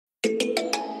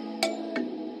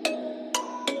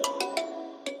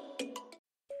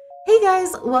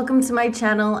Guys, welcome to my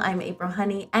channel. I'm April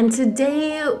Honey, and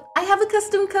today I have a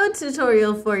custom code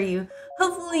tutorial for you.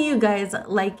 Hopefully you guys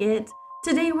like it.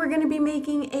 Today we're going to be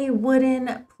making a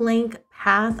wooden plank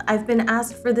path. I've been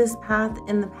asked for this path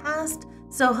in the past,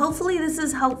 so hopefully this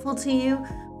is helpful to you.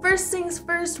 First things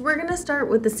first, we're going to start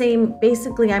with the same,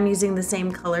 basically I'm using the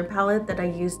same color palette that I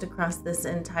used across this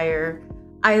entire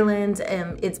island.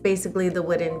 It's basically the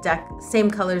wooden deck, same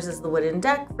colors as the wooden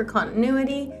deck for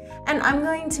continuity. And I'm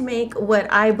going to make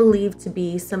what I believe to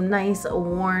be some nice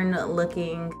worn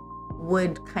looking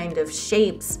wood kind of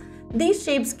shapes. These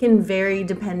shapes can vary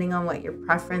depending on what your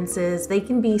preference is. They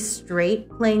can be straight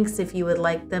planks if you would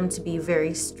like them to be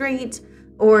very straight,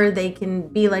 or they can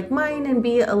be like mine and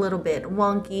be a little bit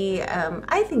wonky.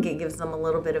 I think it gives them a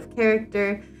little bit of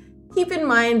character. Keep in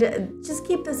mind, just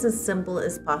keep this as simple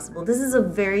as possible. This is a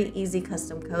very easy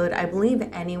custom code. I believe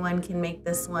anyone can make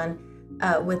this one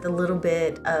with a little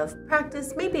bit of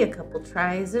practice, maybe a couple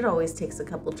tries. It always takes a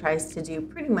couple tries to do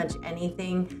pretty much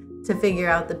anything to figure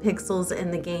out the pixels in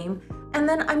the game. And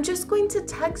then I'm just going to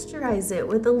texturize it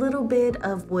with a little bit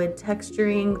of wood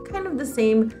texturing, kind of the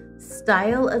same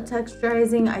style of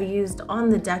texturizing I used on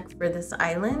the deck for this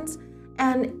island.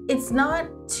 And it's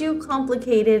not too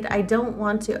complicated. I don't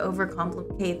want to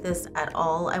overcomplicate this at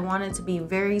all. I want it to be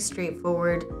very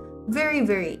straightforward, very,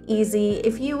 very easy.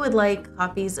 If you would like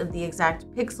copies of the exact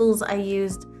pixels I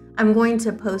used, I'm going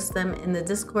to post them in the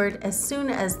Discord as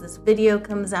soon as this video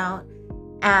comes out,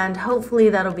 and hopefully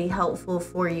that'll be helpful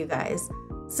for you guys.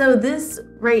 So this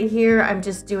right here, I'm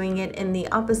just doing it in the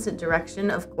opposite direction.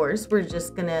 Of course, we're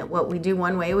just gonna, what we do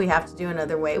one way, we have to do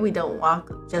another way. We don't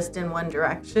walk just in one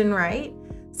direction, right?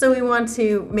 So we want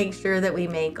to make sure that we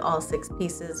make all 6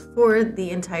 pieces for the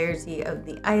entirety of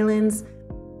the islands.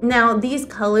 Now, these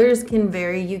colors can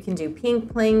vary. You can do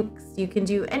pink planks, you can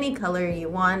do any color you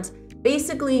want.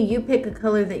 Basically, you pick a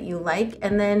color that you like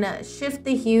and then shift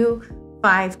the hue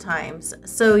 5 times.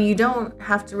 So you don't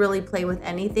have to really play with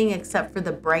anything except for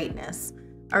the brightness.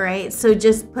 All right, so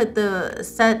just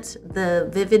set the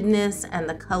vividness and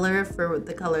the color for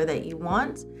the color that you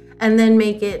want, and then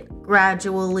make it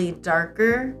gradually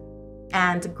darker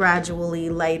and gradually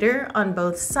lighter on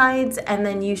both sides, and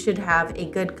then you should have a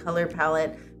good color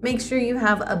palette. Make sure you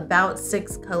have about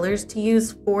 6 colors to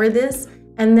use for this,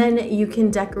 and then you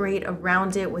can decorate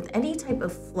around it with any type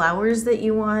of flowers that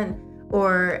you want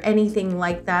or anything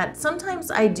like that.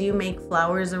 Sometimes I do make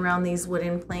flowers around these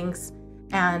wooden planks,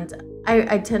 and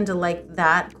I tend to like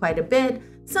that quite a bit.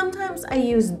 Sometimes I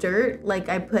use dirt, like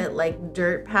I put like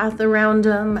dirt path around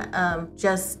them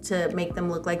just to make them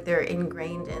look like they're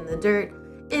ingrained in the dirt.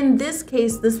 In this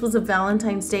case, this was a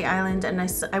Valentine's Day island, and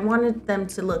I wanted them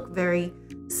to look very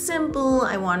simple.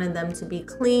 I wanted them to be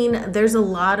clean. There's a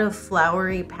lot of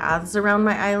flowery paths around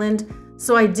my island,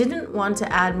 so I didn't want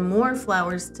to add more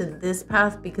flowers to this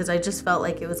path because I just felt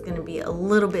like it was going to be a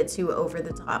little bit too over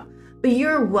the top. But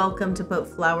you're welcome to put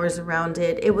flowers around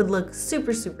it. It would look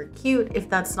super, super cute if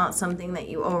that's not something that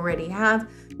you already have.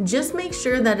 Just make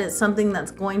sure that it's something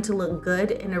that's going to look good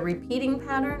in a repeating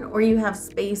pattern, or you have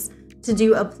space to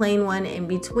do a plain one in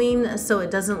between so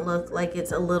it doesn't look like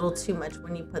it's a little too much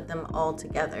when you put them all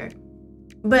together.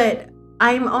 But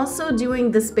I'm also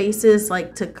doing the spaces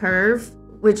like to curve,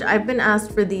 which I've been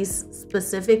asked for these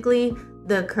specifically,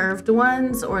 the curved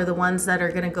ones or the ones that are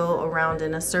going to go around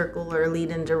in a circle or lead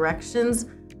in directions.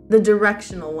 The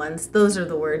directional ones, those are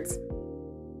the words.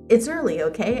 It's early,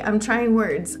 okay? I'm trying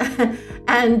words.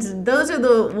 And those are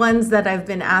the ones that I've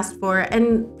been asked for,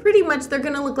 and pretty much they're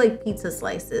going to look like pizza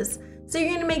slices. So you're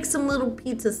going to make some little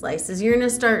pizza slices. You're going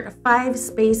to start 5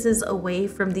 spaces away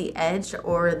from the edge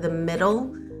or the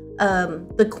middle,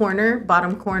 the corner,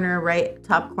 bottom corner, right,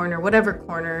 top corner, whatever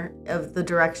corner of the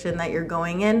direction that you're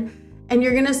going in. And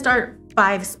you're going to start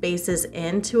 5 spaces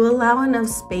in to allow enough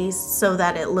space so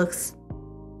that it looks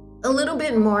a little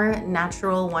bit more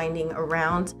natural winding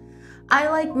around. I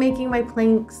like making my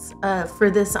planks for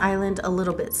this island a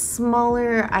little bit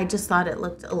smaller. I just thought it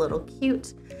looked a little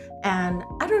cute. And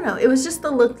I don't know, it was just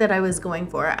the look that I was going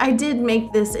for. I did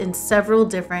make this in several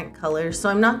different colors, so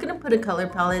I'm not going to put a color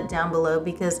palette down below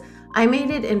because I made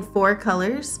it in 4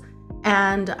 colors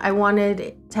and I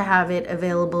wanted to have it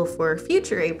available for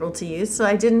future April to use, so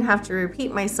I didn't have to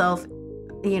repeat myself,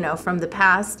 you know, from the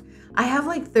past. I have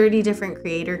like 30 different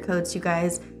creator codes, you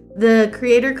guys. The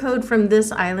creator code from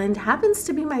this island happens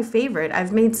to be my favorite.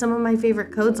 I've made some of my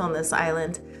favorite codes on this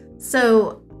island.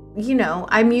 So, you know,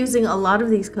 I'm using a lot of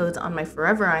these codes on my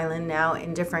Forever Island now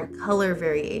in different color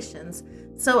variations.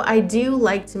 So I do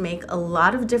like to make a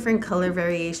lot of different color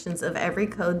variations of every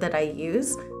code that I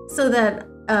use. so that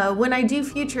when I do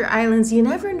future islands, you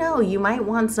never know, you might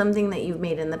want something that you've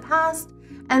made in the past,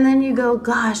 and then you go,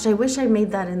 gosh, I wish I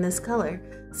made that in this color.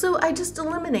 So I just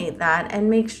eliminate that and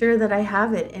make sure that I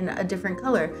have it in a different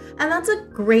color. And that's a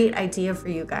great idea for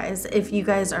you guys. If you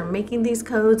guys are making these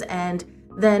codes and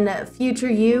then future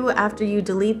you, after you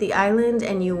delete the island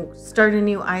and you start a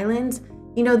new island,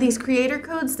 you know, these creator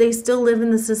codes, they still live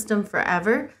in the system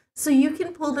forever. So you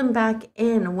can pull them back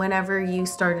in whenever you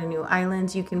start a new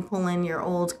island. You can pull in your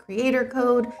old creator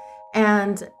code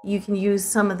and you can use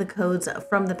some of the codes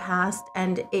from the past,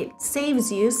 and it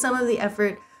saves you some of the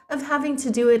effort of having to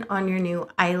do it on your new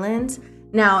island.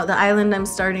 Now, the island I'm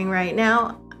starting right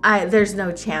now, there's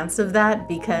no chance of that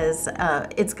because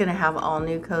it's gonna have all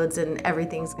new codes and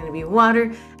everything's gonna be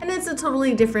water, and it's a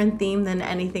totally different theme than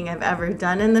anything I've ever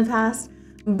done in the past.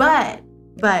 But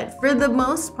for the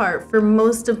most part, for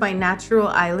most of my natural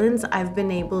islands, I've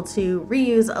been able to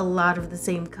reuse a lot of the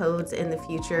same codes in the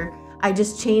future. I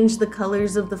just changed the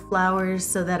colors of the flowers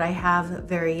so that I have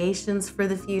variations for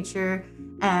the future,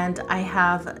 and I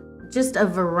have just a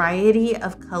variety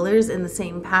of colors in the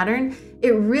same pattern.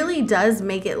 It really does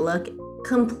make it look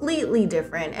completely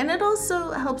different, and it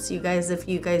also helps you guys if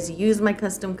you guys use my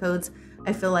custom codes.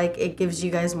 I feel like it gives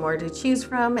you guys more to choose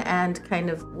from and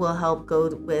kind of will help go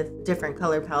with different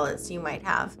color palettes you might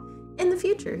have in the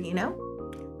future, you know?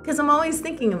 Because I'm always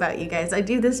thinking about you guys. I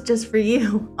do this just for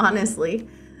you, honestly.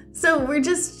 So we're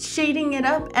just shading it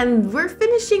up and we're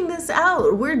finishing this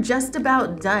out. We're just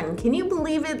about done. Can you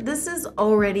believe it? This is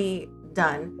already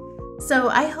done. So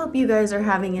I hope you guys are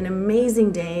having an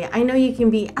amazing day. I know you can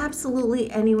be absolutely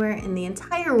anywhere in the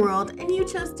entire world and you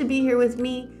chose to be here with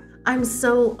me. I'm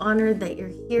so honored that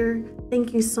you're here.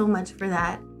 Thank you so much for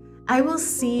that. I will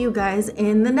see you guys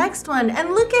in the next one. And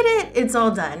look at it, it's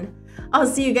all done. I'll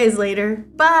see you guys later.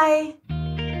 Bye.